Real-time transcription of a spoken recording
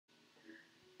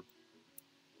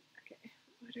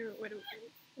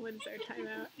What is our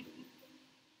timeout?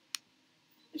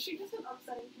 Is she just an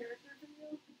upsetting character for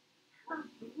you? Her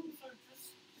boobs are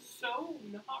just so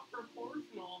not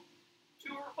proportional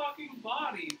to her fucking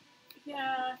body.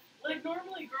 Yeah. Like,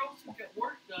 normally girls who get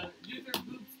work done do their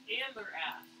boobs and their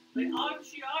ass. Like,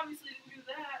 she obviously didn't do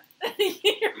that.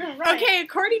 You're right. Okay,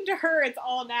 according to her, it's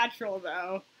all natural,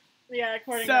 though. Yeah,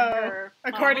 according to her.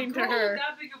 According to her. Girls with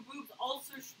that big of boobs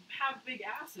also have big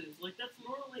asses. Like, that's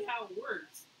normally how it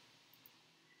works.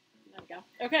 There we go.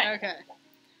 Okay. Okay.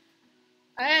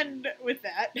 And with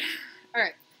that,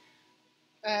 alright.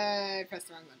 I pressed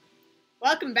the wrong one.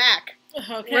 Welcome back.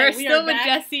 Okay, We're still with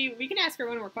Jessie. We can ask her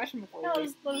one more question before we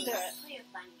leave. Let's do it. It's actually a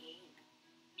fun game.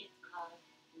 It's called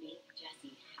Make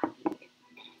Jessie Happy.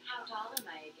 How tall am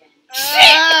I again?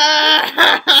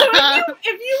 So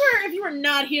if you were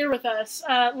not here with us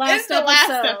last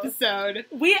episode,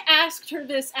 we asked her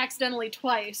this accidentally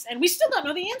twice, and we still don't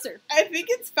know the answer. I think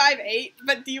it's 5'8",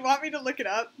 but do you want me to look it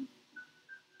up?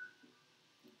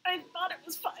 I thought it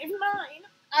was 5'9".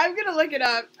 I'm gonna look it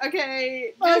up.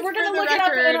 Okay. We're gonna look it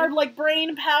up in our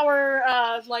brain power.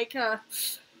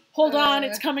 Hold on,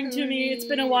 it's coming to me. It's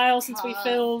been a while since we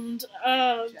filmed.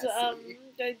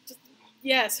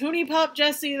 Yes, HuniePop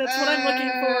Jessie. That's what I'm looking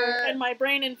for in my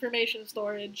brain information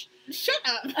storage. Shut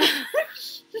up.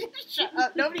 Shut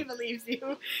up. Nobody believes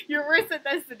you. You're worse at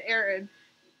this than Aaron.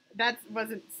 That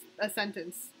wasn't a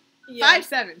sentence. Yeah.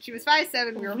 5'7". She was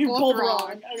 5'7". We were both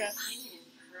wrong. I'm Okay.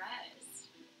 impressed.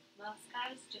 Most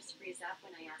guys just freeze up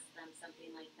when I ask them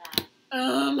something like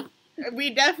that. We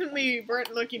definitely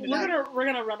weren't looking to We're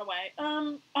gonna run away.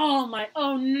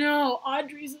 Oh no,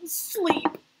 Audrey's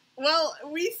asleep. Well,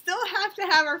 we still have to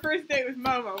have our first date with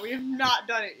Momo. We have not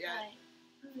done it yet.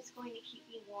 Who's going to keep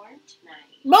me warm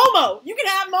tonight? Momo! You can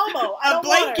have Momo. A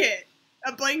blanket.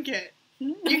 A blanket.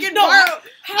 You can no, borrow.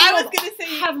 I Momo. was gonna say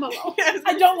have Momo.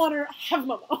 I don't want her. Have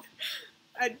Momo.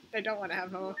 I don't want to have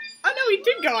Momo. Oh no, we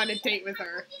did go on a date with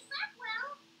her.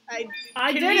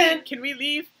 I didn't. Can we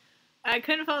leave? I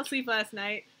couldn't fall asleep last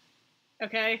night.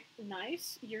 Okay.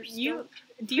 Nice. Do you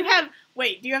have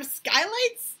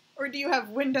skylights? Or do you have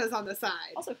windows on the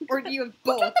side? Also, or do you have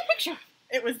both? Who took the picture?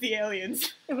 It was the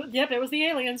aliens. Yep, it was the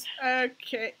aliens.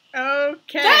 Okay. That's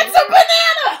a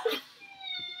banana!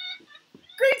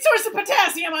 Great source of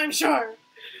potassium, I'm sure.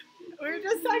 We were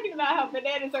just talking about how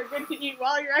bananas are good to eat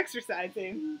while you're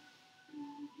exercising.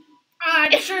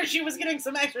 I'm sure she was getting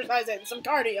some exercise and some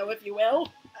cardio, if you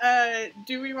will.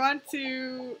 Do we want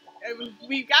to...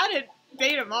 we gotta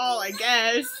date them all, I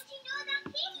guess.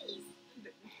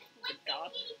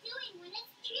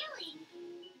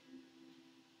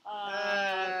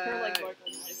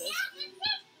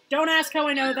 Don't ask how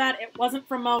I know that. It wasn't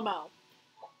from Momo.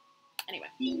 Anyway.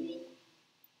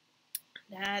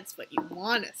 That's what you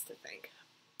want us to think.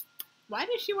 Why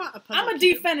does she want a puzzle I'm gonna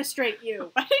cube? defenestrate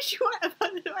you. Why does she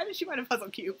want a puzzle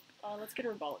cube? Let's get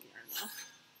her ball of yarn now.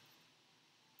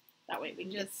 That way we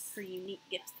can just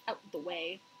get out the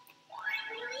way.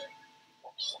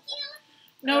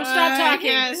 No, stop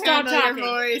talking. Stop talking.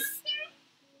 Your voice.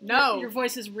 No. Your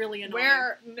voice is really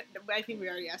annoying. I think we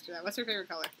already asked her that. What's her favorite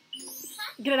color?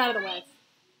 Get it out of the way.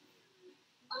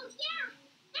 Oh, yeah.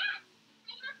 That.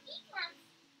 I have peacocks.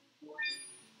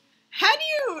 How do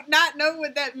you not know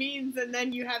what that means and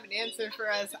then you have an answer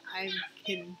for us? I'm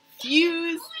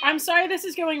confused. I'm sorry this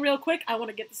is going real quick. I want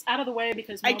to get this out of the way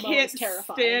because Momo is terrifying.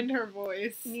 I can't stand her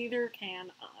voice. Neither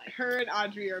can I. Her and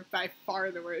Audrey are by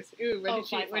far the worst. Ooh, what's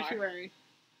she wearing?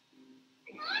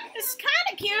 It's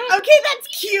kind of cute. Okay, that's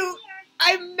cute.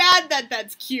 I'm mad that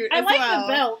that's cute as well. I like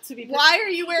the belt, to be perfect. Why are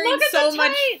you wearing so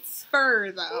much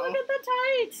fur, though? Look at the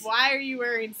tights. Why are you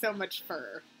wearing so much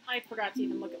fur? I forgot to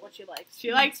even look at what she likes.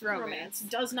 She likes romance.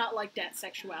 Does not like that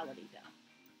sexuality,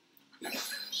 though.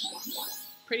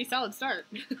 Pretty solid start.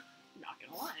 Not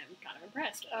gonna lie, I'm kind of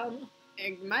impressed.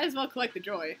 Might as well collect the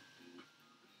joy.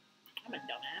 I'm a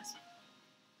dumbass.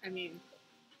 I mean...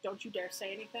 Don't you dare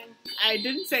say anything. I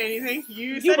didn't say anything.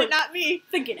 You said it, not me.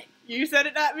 Thinking it. You said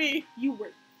it, not me. You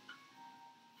were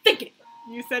thinking it.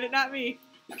 You said it, not me.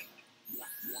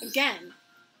 Again.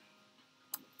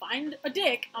 Find a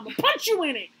dick. I'm gonna punch you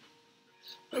in it.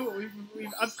 Oh, we've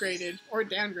upgraded or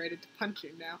downgraded to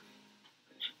punching now.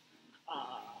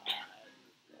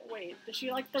 Wait. Does she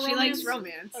like the romance? She likes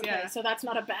romance. Okay, yeah. So that's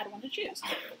not a bad one to choose.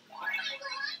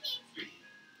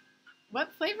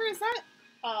 What flavor is that?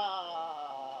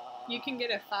 You can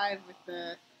get a 5 with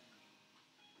the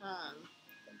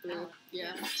blue.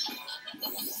 Yeah.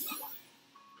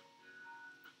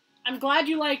 I'm glad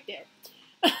you liked it.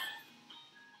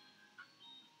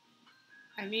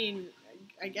 I mean,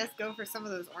 I guess go for some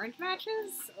of those orange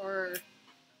matches, or...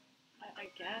 I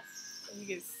guess. You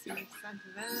get sentiment.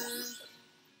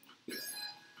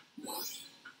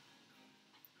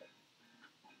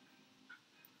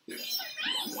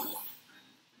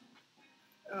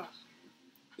 Oh.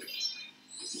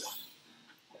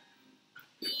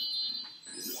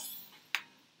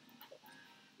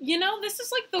 You know, this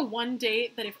is like the one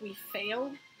date that if we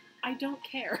fail, I don't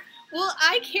care. Well,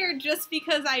 I care just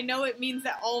because I know it means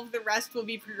that all of the rest will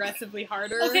be progressively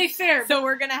harder. Okay, fair. So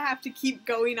we're gonna have to keep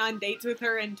going on dates with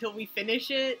her until we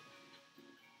finish it.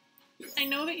 I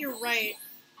know that you're right.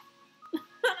 And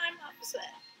I'm upset.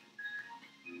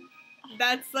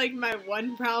 That's like my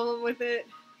one problem with it.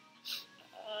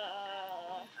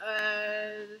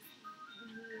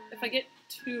 If I get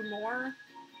 2 more...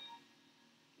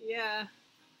 Yeah.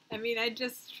 I mean, I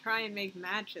just try and make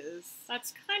matches.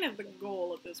 That's kind of the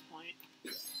goal at this point.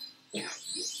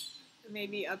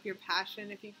 Maybe up your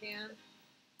passion if you can.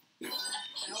 I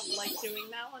don't like doing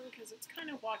that one because it's kind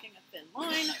of walking a thin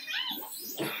line.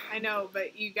 I know,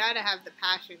 but you gotta have the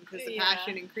passion because the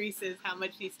passion increases how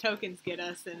much these tokens get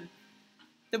us, and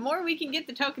the more we can get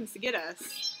the tokens to get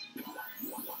us,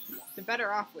 the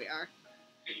better off we are.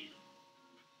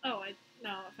 Oh,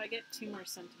 no, if I get 2 more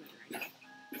sentiment right now,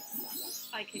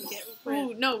 I can get rid...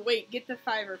 Ooh, no, wait, get the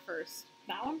 5er first.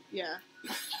 That one? Yeah.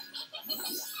 Well,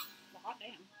 hot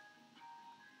damn.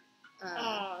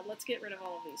 Let's get rid of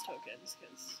all of these tokens,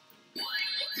 because...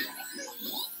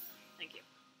 Thank you.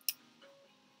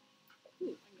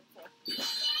 Ooh, I can go 4.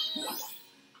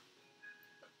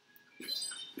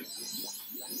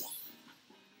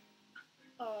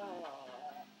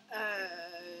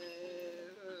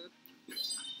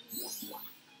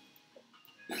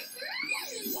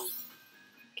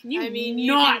 Can you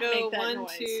you not can go make that 1,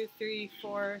 noise? 2, 3,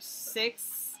 4,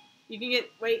 6. You can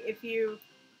get, wait, if you,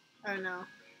 oh no,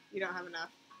 you don't have enough.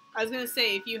 I was gonna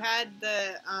say, if you had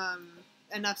the,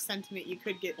 enough sentiment, you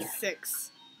could get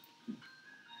 6. Damn it.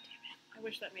 I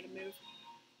wish that made a move.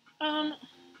 I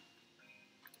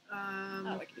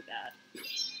could do that.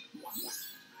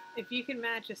 If you can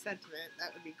match a sentiment,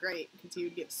 that would be great, because you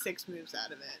would get 6 moves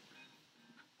out of it.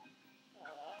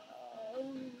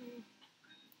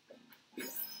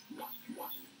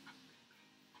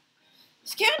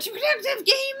 It's counterproductive,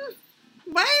 game!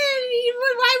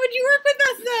 Why would you work with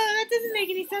us, though? That doesn't make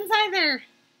any sense either.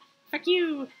 Fuck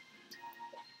you.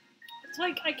 It's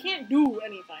like, I can't do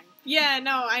anything. Yeah,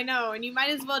 no, I know, and you might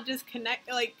as well just connect,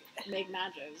 like... Make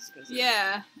matches.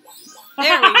 Yeah.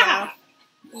 There we go.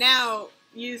 Now,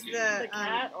 use the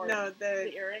cat or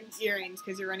the earrings? Earrings,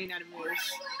 because you're running out of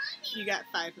moves. You got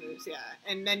 5 moves, yeah.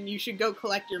 And then you should go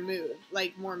collect your move,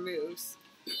 like, more moves.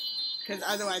 Because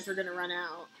otherwise we're going to run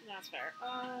out. That's fair.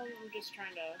 I'm just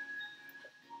trying to...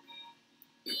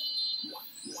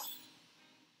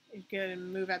 You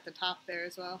can move at the top there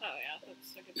as well. Oh yeah,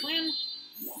 that's a good plan.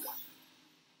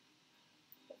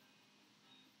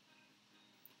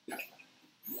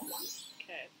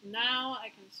 Okay, now I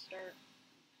can start...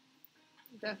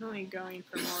 Definitely going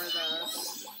for more of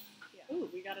those. Yeah. Ooh,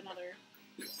 we got another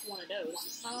one of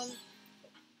those.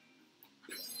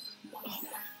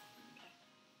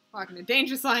 Walking a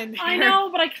dangerous line there. I know,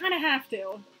 but I kind of have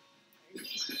to.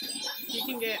 You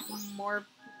can get more...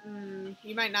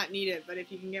 you might not need it, but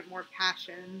if you can get more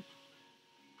passion...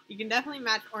 You can definitely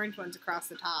match orange ones across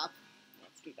the top.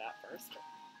 Let's do that first.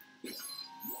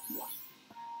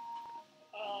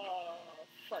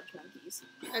 Fudge monkeys.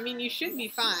 I mean, you should be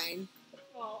fine.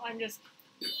 Well, I'm just...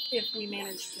 If we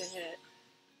manage to hit...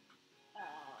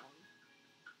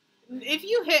 If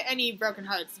you hit any broken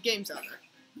hearts, game's over.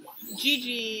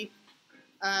 GG,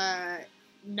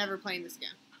 never playing this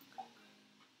again.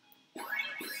 Okay.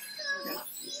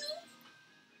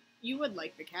 You would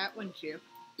like the cat, wouldn't you?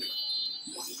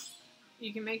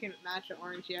 You can make it match an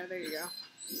orange. Yeah, there you go.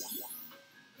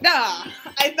 Nah!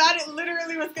 I thought it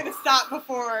literally was going to stop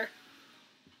before.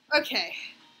 Okay.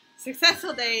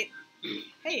 Successful date.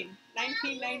 Hey,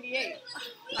 1998.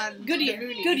 Good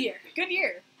year. Good year. Good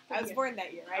year. I was born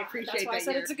that year. I appreciate that year. That's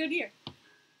why I said it's a good year.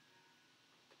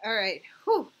 Alright.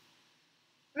 Whew.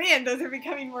 Man, those are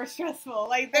becoming more stressful.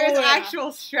 Like, there's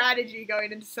actual strategy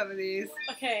going into some of these.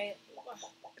 Okay.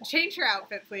 Change her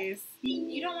outfit, please.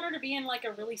 You don't want her to be in, like,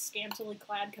 a really scantily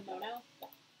clad kimono?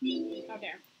 How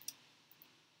dare.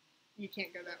 You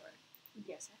can't go that way.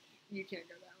 Yes, I can. You can't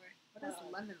go that way. What is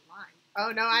lemon lime?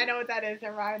 Oh, no, I know what that is.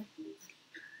 Never mind.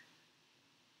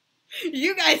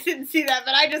 You guys didn't see that,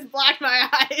 but I just blocked my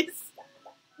eyes.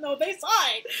 No, they saw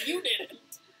it. You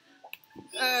didn't.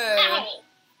 Ow.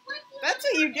 That's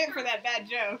what you get for that bad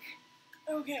joke.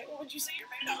 Okay, what would you say your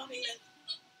main hobby is?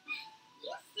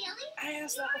 You silly. I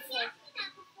asked that before.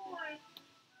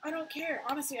 I don't care.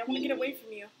 Honestly, I want to get away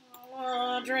from you.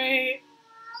 Dre.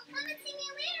 Come and see me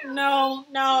later. No.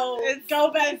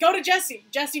 Go back. Go to Jessie.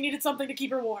 Jessie needed something to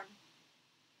keep her warm.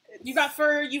 You got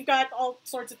fur. You've got all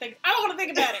sorts of things. I don't want to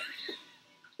think about it.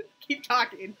 Keep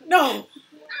talking. No. I'm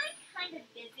kind of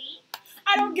busy.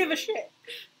 I don't give a shit.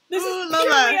 This is Lola.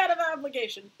 purely out of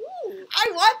obligation. Ooh.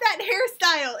 I want that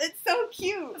hairstyle. It's so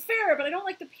cute. Fair, but I don't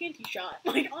like the panty shot.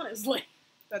 Like, honestly.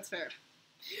 That's fair.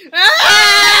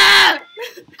 Ah!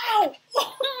 Ow!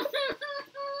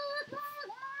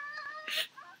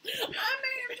 I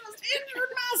may have just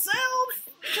injured myself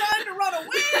trying to run away.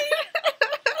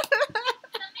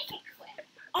 So make it quick.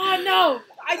 Oh no!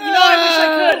 I wish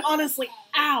I could. Honestly,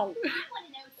 ow! I want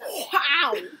to know something.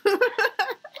 Ow! What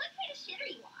kind of shit are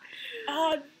you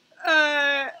on?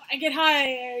 I get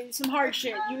high, some hard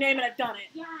shit. You name it, I've done it.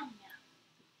 Yeah, I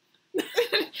know.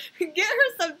 Get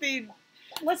her something.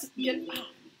 Let's get.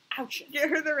 Ouch! Get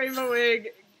her the rainbow wig.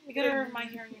 Get her my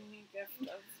hearing unique gift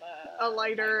of a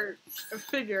lighter of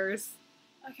figures.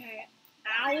 Okay.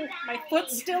 Ow! My foot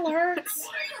still hurts.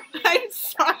 I'm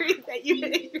sorry that you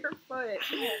hit your foot.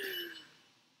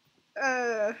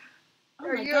 Oh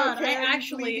Are my you god! okay? I Are you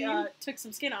actually bleeding? took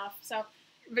some skin off, so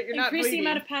But you're not increase the bleeding.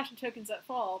 amount of passion tokens that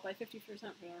fall by 50% for our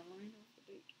morning.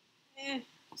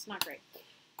 It's not great.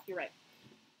 You're right.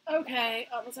 Okay,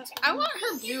 let's ask. I want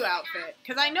her blue outfit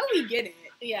because I know we get it.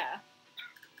 Yeah.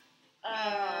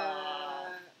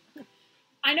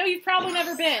 I know you've probably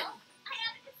never been. I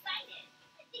haven't decided.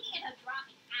 I'm thinking about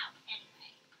dropping out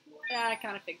anyway. Yeah, I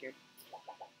kind of figured.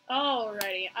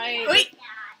 Alrighty, Wait,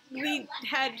 Yeah, we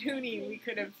had Hoonie. We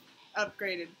could have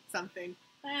upgraded something.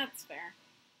 That's fair.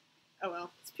 Oh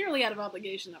well. It's purely out of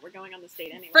obligation that we're going on this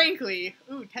date anyway. Frankly,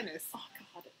 ooh, tennis. Oh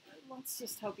god. Let's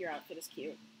just hope your outfit is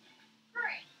cute.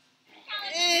 Great.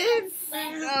 It's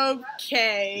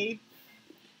okay.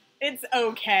 It's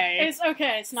okay. It's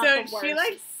okay. It's not So the worst. she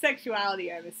likes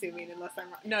sexuality, I'm assuming, unless I'm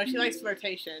wrong. No, she likes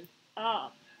flirtation,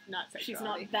 Oh, not she's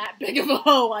sexuality. not that big of a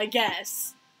hoe, I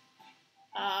guess.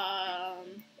 We're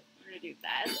gonna do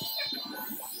that.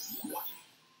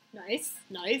 Nice,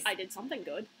 nice. I did something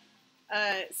good.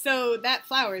 So that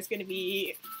flower is going to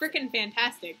be freaking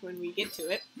fantastic when we get to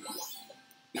it.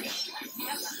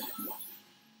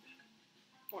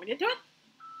 Want to get to it?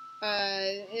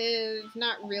 It's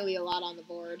not really a lot on the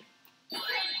board.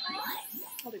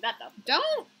 I'll do that though.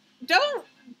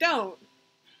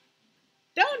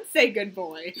 Don't say good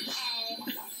boy.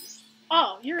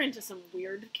 Oh, you're into some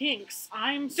weird kinks.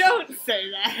 Don't say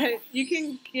that. You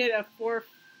can get a 4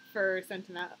 for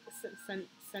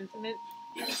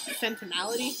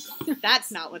sentimentality.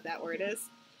 That's not what that word is.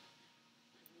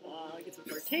 Get some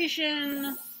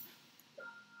flirtation.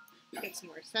 Get some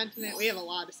more sentiment. We have a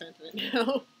lot of sentiment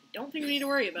now. Don't think we need to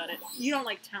worry about it. You don't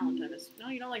like talent, no,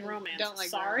 you don't like romance. Don't like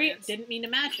Sorry, romance. didn't mean to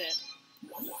match it.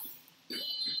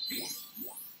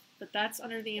 But that's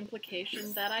under the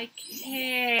implication that I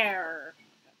care.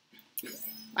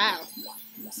 Wow.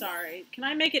 Sorry. Can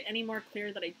I make it any more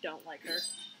clear that I don't like her?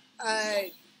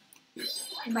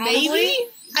 Maybe.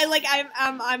 Probably?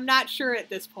 I'm not sure at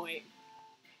this point.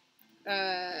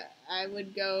 I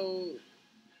would go.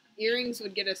 Earrings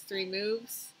would get us 3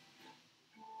 moves.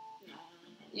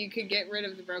 You could get rid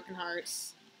of the broken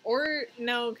hearts, or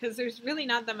no, because there's really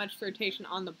not that much flirtation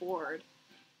on the board.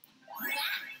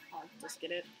 I'll just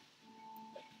get it.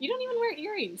 You don't even wear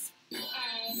earrings.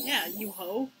 Yeah, you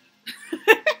hoe.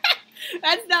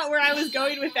 That's not where I was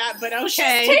going with that, but okay. She's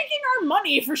taking our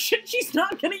money for shit she's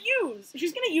not gonna use.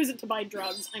 She's gonna use it to buy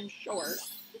drugs, I'm sure.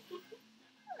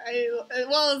 Well,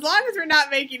 as long as we're not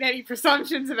making any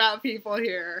presumptions about people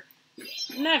here.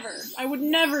 Never. I would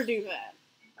never do that.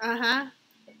 Uh-huh.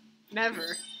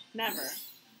 Never. Never.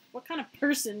 What kind of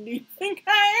person do you think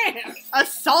I am? A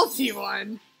salty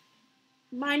one.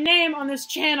 My name on this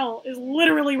channel is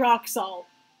literally Rock Salt.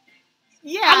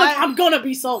 Yeah. I'm gonna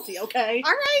be salty, okay?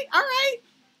 Alright.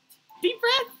 Deep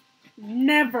breath.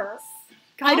 Never.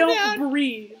 Calm I don't down.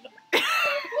 breathe.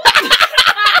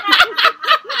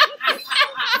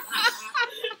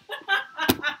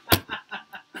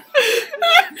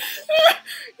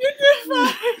 You're just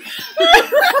fine.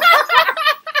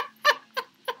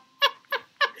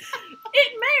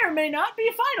 It may or may not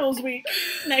be finals week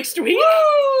next week. Woo!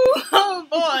 Oh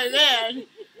boy, man.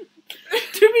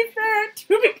 To be fair,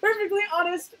 to be perfectly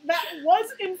honest, that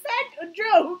was in fact a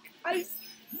joke. I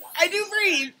do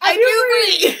breathe. I I do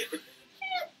breathe.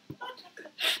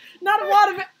 Not a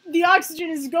lot of the oxygen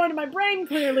is going to my brain,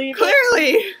 clearly. but-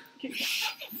 Clearly.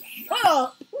 Shut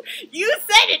up. You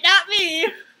said it, not me.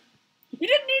 You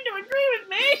didn't need to agree with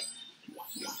me.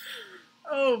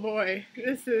 Oh boy,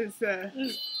 this is This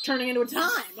is turning into a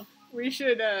time. we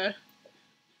should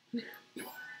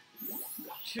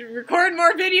Should record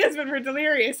more videos when we're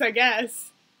delirious, I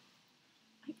guess.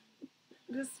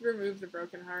 Just remove the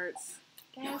broken hearts.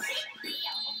 Guess.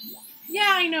 Yeah,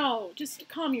 I know. Just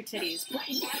calm your titties.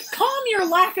 Calm your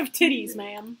lack of titties,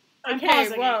 ma'am. I'm Okay,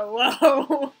 pausing it.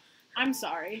 whoa. I'm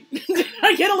sorry.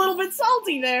 I get a little bit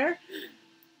salty there.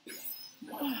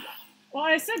 Well,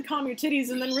 I said calm your titties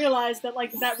and then realized that,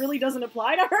 like, that really doesn't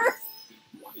apply to her.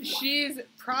 She's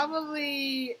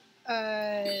probably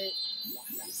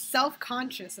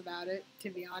self-conscious about it, to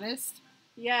be honest.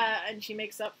 Yeah, and she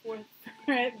makes up for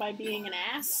it by being an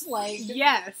ass. Like,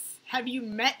 Yes. Have you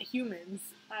met humans?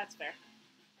 that's fair.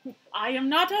 I am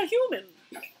not a human.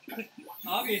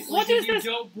 Obviously, What is you this?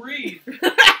 don't breathe.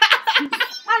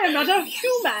 I am not a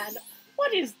human.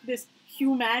 What is this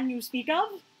human you speak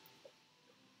of?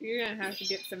 You're gonna have to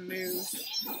get some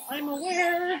moves. I'm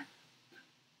aware.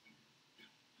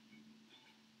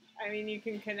 I mean, you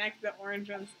can connect the orange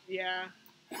ones. Yeah.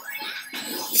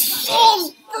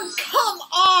 Oh, come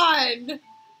on!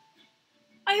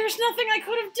 There's nothing I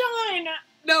could have done.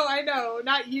 No, I know,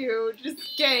 not you.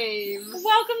 Just game.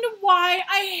 Welcome to why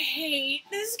I hate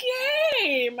this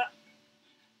game.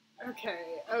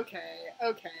 Okay.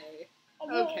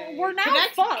 Well, we're now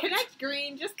fucked. Connect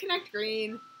green. Just connect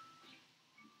green.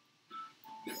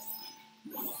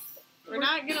 We're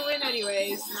not gonna win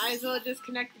anyways. Might as well just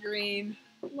connect the green.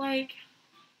 Like,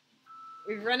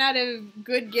 We've run out of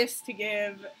good gifts to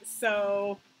give,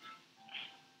 so...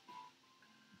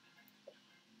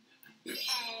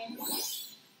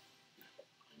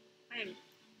 I'm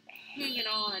hanging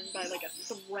on by like a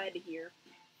thread here.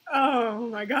 Oh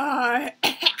my god.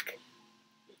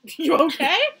 You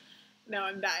okay? No,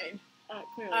 I'm dying.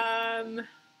 Clearly.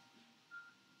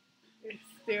 Let's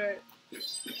do it.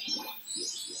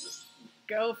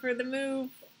 Go for the move,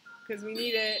 because we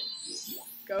need it.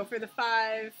 Go for the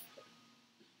 5.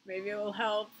 Maybe it will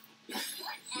help.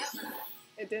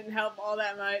 It didn't help all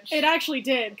that much. It actually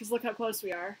did, because look how close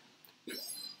we are.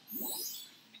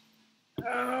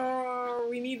 Oh,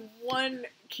 we need one.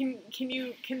 Can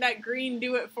that green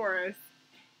do it for us?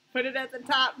 Put it at the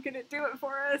top. Can it do it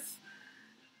for us?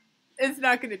 It's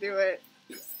not gonna do it.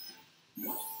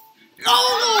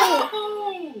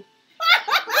 Oh!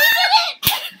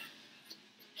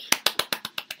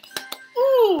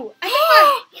 Ooh!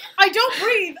 I don't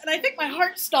breathe, and I think my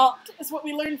heart stopped, is what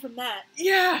we learned from that.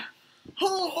 Yeah!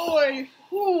 Oh boy!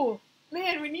 Ooh!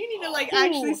 Man, when you need to, like,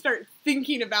 actually start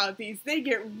thinking about these, they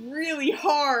get really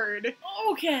hard.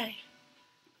 Okay.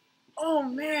 Oh,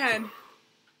 man.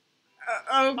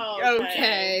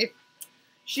 Okay.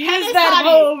 She Tennis is that hottie.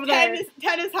 hoe over there.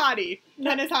 Tennis hottie.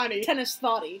 Tennis hottie. Tennis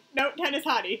thoughty. Nope, tennis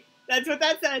hottie. That's what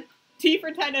that said. T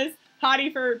for tennis,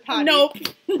 hottie for hottie. Nope.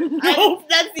 Nope.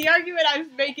 That's the argument I was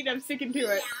making. I'm sticking to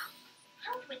it.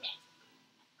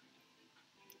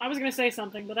 I was gonna say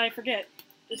something, but I forget.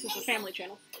 This is a family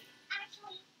channel.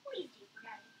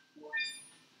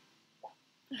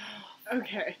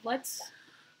 Okay. Let's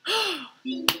go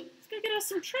get us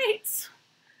some treats.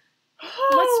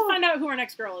 Let's find out who our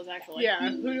next girl is, actually. Yeah,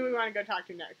 who do we want to go talk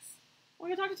to next?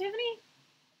 Want to go talk to Tiffany?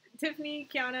 Tiffany,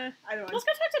 Kiana, either one. Let's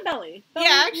go talk to Belly.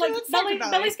 Yeah, actually, let's talk to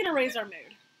Belly. Belly's gonna raise our mood.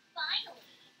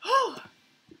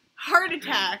 Heart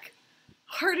attack.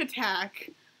 Heart attack.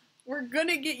 We're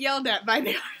gonna get yelled at by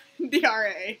the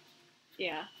RA.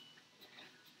 Yeah.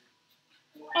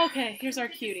 Okay, here's our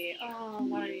cutie. Oh,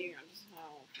 what are you?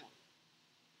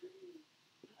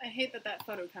 I hate that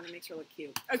photo kind of makes her look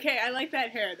cute. Okay, I like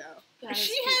that hair though. That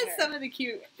she is cute has hair. some of the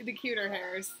cuter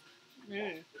hairs. I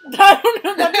don't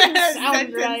know. That didn't sound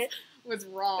Sentence right. was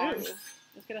wrong. Ooh.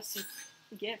 Let's get us some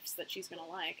gifts that she's gonna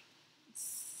like.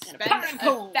 And a Spend pine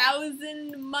cone.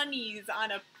 1,000 monies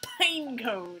on a pine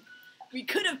cone. We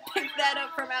could have picked that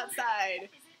up from outside. Is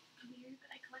it weird that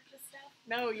I collect this stuff?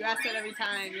 No, you ask that every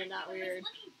time. You're not weird.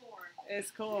 It's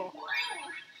cool. Wow,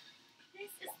 this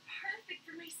is perfect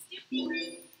for my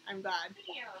stupid I'm glad.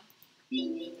 video.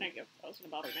 Thank you. That was gonna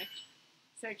bother me.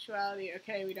 Sexuality,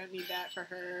 okay, we don't need that for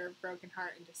her. Broken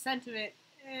heart into sentiment.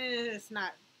 It's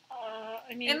not.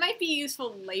 I mean, It might be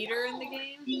useful later in the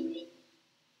game.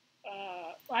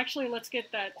 actually, let's get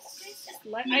that.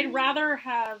 I'd rather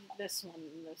have this one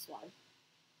than this one.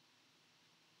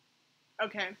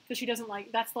 Okay. Because she doesn't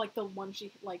like, that's like the one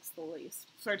she likes the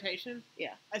least. Flirtation?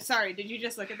 Yeah. Sorry, did you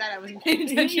just look at that? I wasn't paying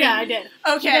attention. Yeah, I did.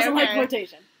 Okay, She doesn't like okay.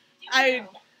 flirtation. I-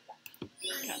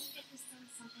 Okay. If this song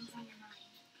something's on your mind.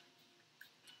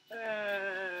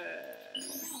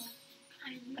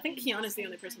 I think Kiana's the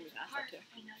only person we've asked that to.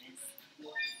 I noticed.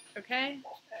 Okay.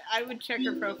 I would check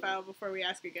her profile before we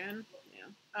ask again.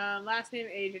 Yeah. Last name,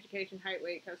 age, education, height,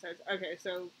 weight, co-stars. Okay,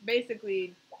 so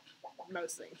basically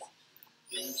most things.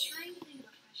 I'm trying to think of a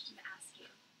question to ask you.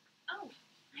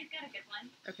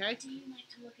 Okay. Do you like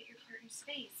to look at your partner's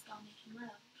face while making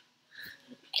love?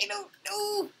 I don't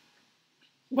know.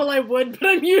 Well, I would, but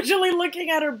I'm usually looking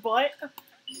at her butt.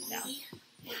 Yeah.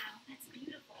 Wow, that's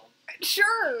beautiful.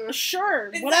 Sure. Sure.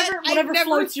 Is Whatever that, I've never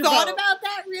floats your thought boat. about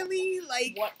that really.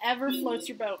 Like Whatever floats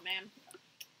your boat, man.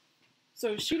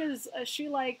 So she does. She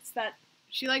likes that.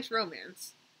 she likes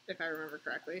romance, if I remember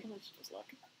correctly. Let's just look.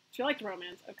 She liked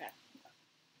romance. Okay.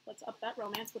 Let's up that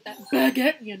romance with that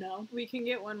baguette, you know. We can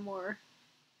get one more.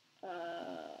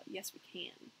 Yes, we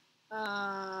can.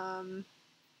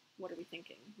 What are we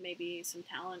thinking? Maybe some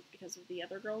talent because of the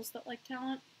other girls that like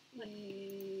talent?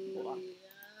 Hold on.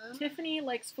 Yeah. Tiffany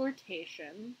likes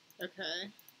flirtation. Okay.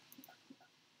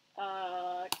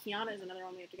 Kiana is another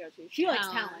one we have to go to. She likes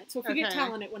talent, so if we get Okay.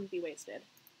 talent, it wouldn't be wasted.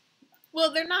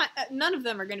 Well, they're not. None of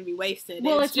them are going to be wasted.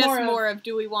 Well, it's it's just more of-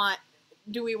 do we want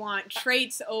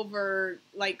traits over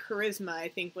like charisma? I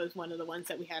think was one of the ones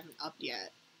that we haven't upped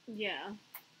yet. Yeah.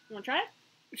 You want to try it?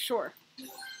 Sure.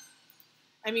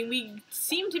 I mean, we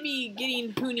seem to be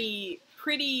getting Hoonie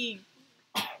pretty,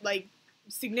 like,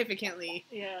 significantly.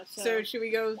 Yeah, So should we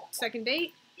go second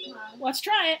date? let's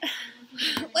try it.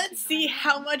 Let's see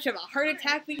how much of a heart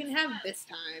attack we can have this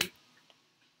time.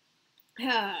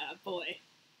 Ah, boy.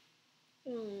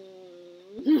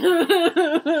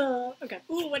 Okay.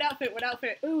 Ooh, what outfit? What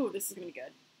outfit? Ooh, this is gonna be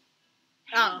good.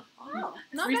 Oh,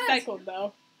 Not recycled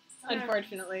though, Sorry,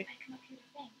 unfortunately. I come up here to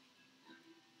think.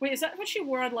 Wait, is that what she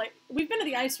wore on, like... We've been to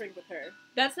the ice rink with her.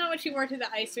 That's not what she wore to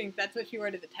the ice rink. That's what she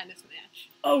wore to the tennis match.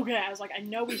 Okay, I was like, I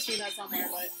know we've seen that somewhere,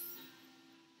 but...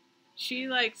 She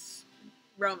likes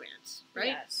romance, right?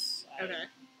 Yes. Okay.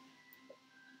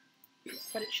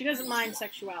 But she doesn't mind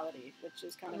sexuality, which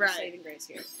is kind of Right. a saving grace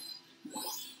here.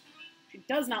 She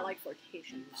does not like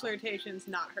flirtation. though. Flirtation's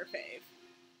not her fave.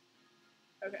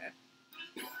 Okay.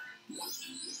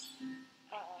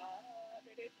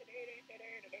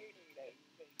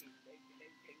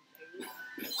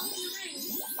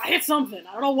 I hit something.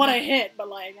 I don't know what I hit, but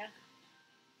like...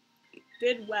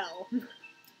 Did well.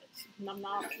 I'm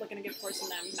not looking to get forcing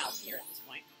them mouth here at this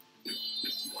point.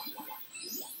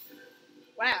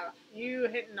 Wow, you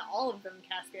hitting all of them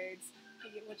cascades.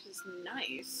 Which is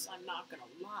nice, I'm not gonna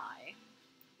lie.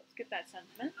 Let's get that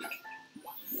sentiment.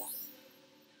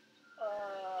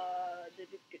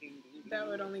 That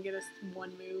would only get us one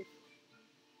move.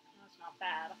 That's not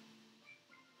bad.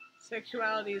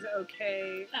 Sexuality's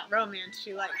okay. No. Romance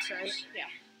she likes, right? Yeah.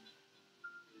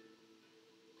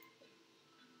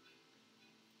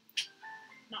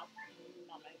 Not my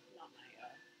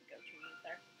go-to move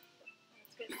there.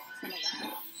 Let's get some of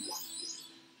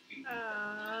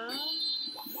that.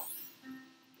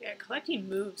 Yeah, collecting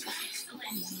moves.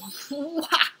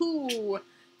 Wow!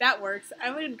 That works.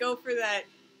 I would go for that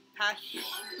passion.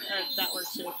 That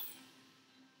works too.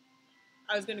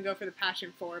 I was gonna go for the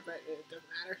passion 4, but it doesn't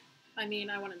matter. I mean,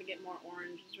 I wanted to get more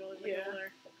orange. Is really the Yeah. goal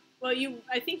there. Well,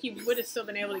 I think you would have still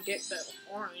been able to get the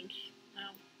orange.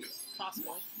 No,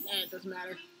 possibly. And it doesn't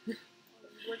matter.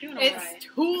 We're doing It's alright.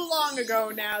 too long ago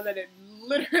now that it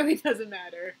literally doesn't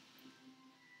matter.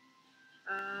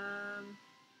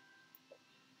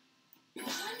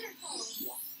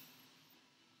 Wonderful.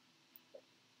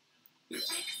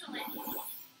 Excellent.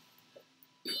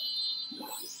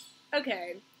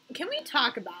 Okay, can we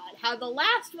talk about how the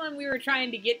last one we were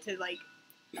trying to get to, like,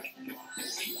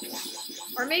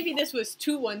 or maybe this was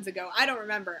 2 ones ago, I don't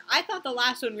remember. I thought the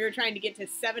last one we were trying to get to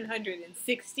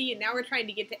 760, and now we're trying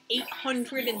to get to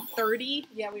 830.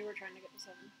 Yeah, we were trying to get to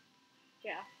 7.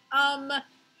 Yeah.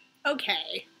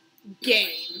 Okay.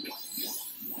 Game.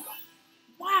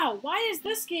 Wow, why is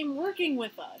this game working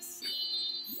with us?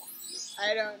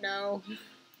 I don't know.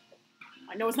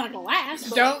 I know it's not gonna last.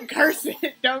 But Don't curse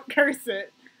it. Don't curse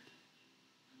it.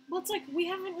 Well, it's like we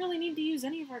haven't really need to use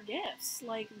any of our gifts.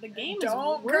 Like the game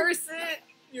Don't is curse it.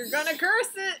 You're gonna curse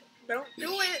it. Don't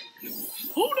do it.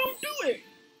 Who don't do it?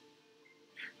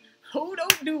 Who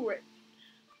don't do it?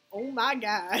 Oh my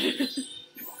god.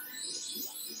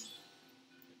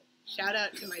 Shout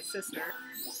out to my sister.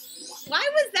 Why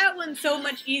was that one so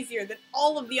much easier than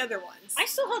all of the other ones? I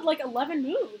still had like 11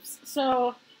 moves,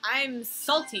 so I'm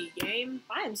salty, game.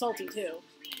 I am salty too.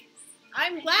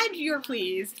 I'm glad you're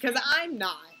pleased, because I'm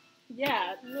not.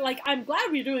 Yeah, like I'm glad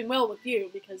we're doing well with you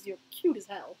because you're cute as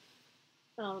hell.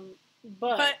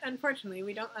 But unfortunately,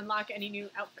 we don't unlock any new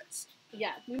outfits.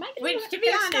 yeah, we might get a Which, new to be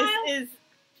honest, hairstyle. is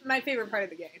my favorite part of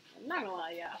the game. I'm not gonna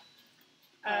lie, yeah.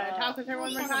 Talk with her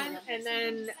one more time, and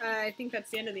then I think that's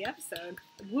the end of the episode.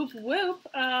 Whoop whoop.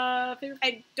 Favorite.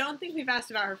 I don't think we've asked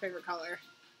about her favorite color.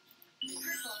 Purple.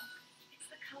 It's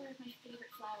the color of my favorite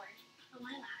flower, the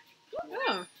lilac.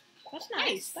 Oh, that's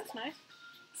nice. That's nice.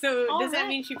 So All does that right.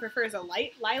 mean she prefers a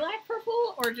light lilac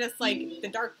purple, or just like the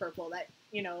dark purple that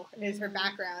is her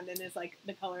background and is like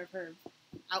the color of her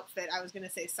outfit? I was gonna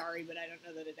say sari, but I don't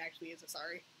know that it actually is a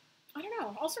sari. I don't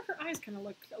know. Also, her eyes kind of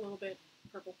look a little bit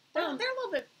purple. They're a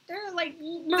little bit. They're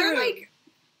Maroon.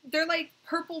 like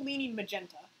purple leaning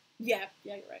magenta. Yeah,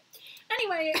 you're right.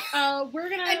 Anyway, we're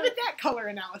gonna And with that color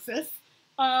analysis,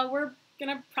 we're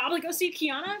gonna probably go see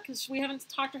Kiana because we haven't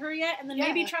talked to her yet, and then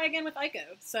maybe try again with Aiko.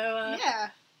 So yeah.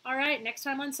 All right, next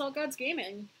time on Salt Gods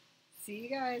Gaming. See you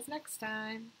guys next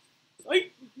time. Bye.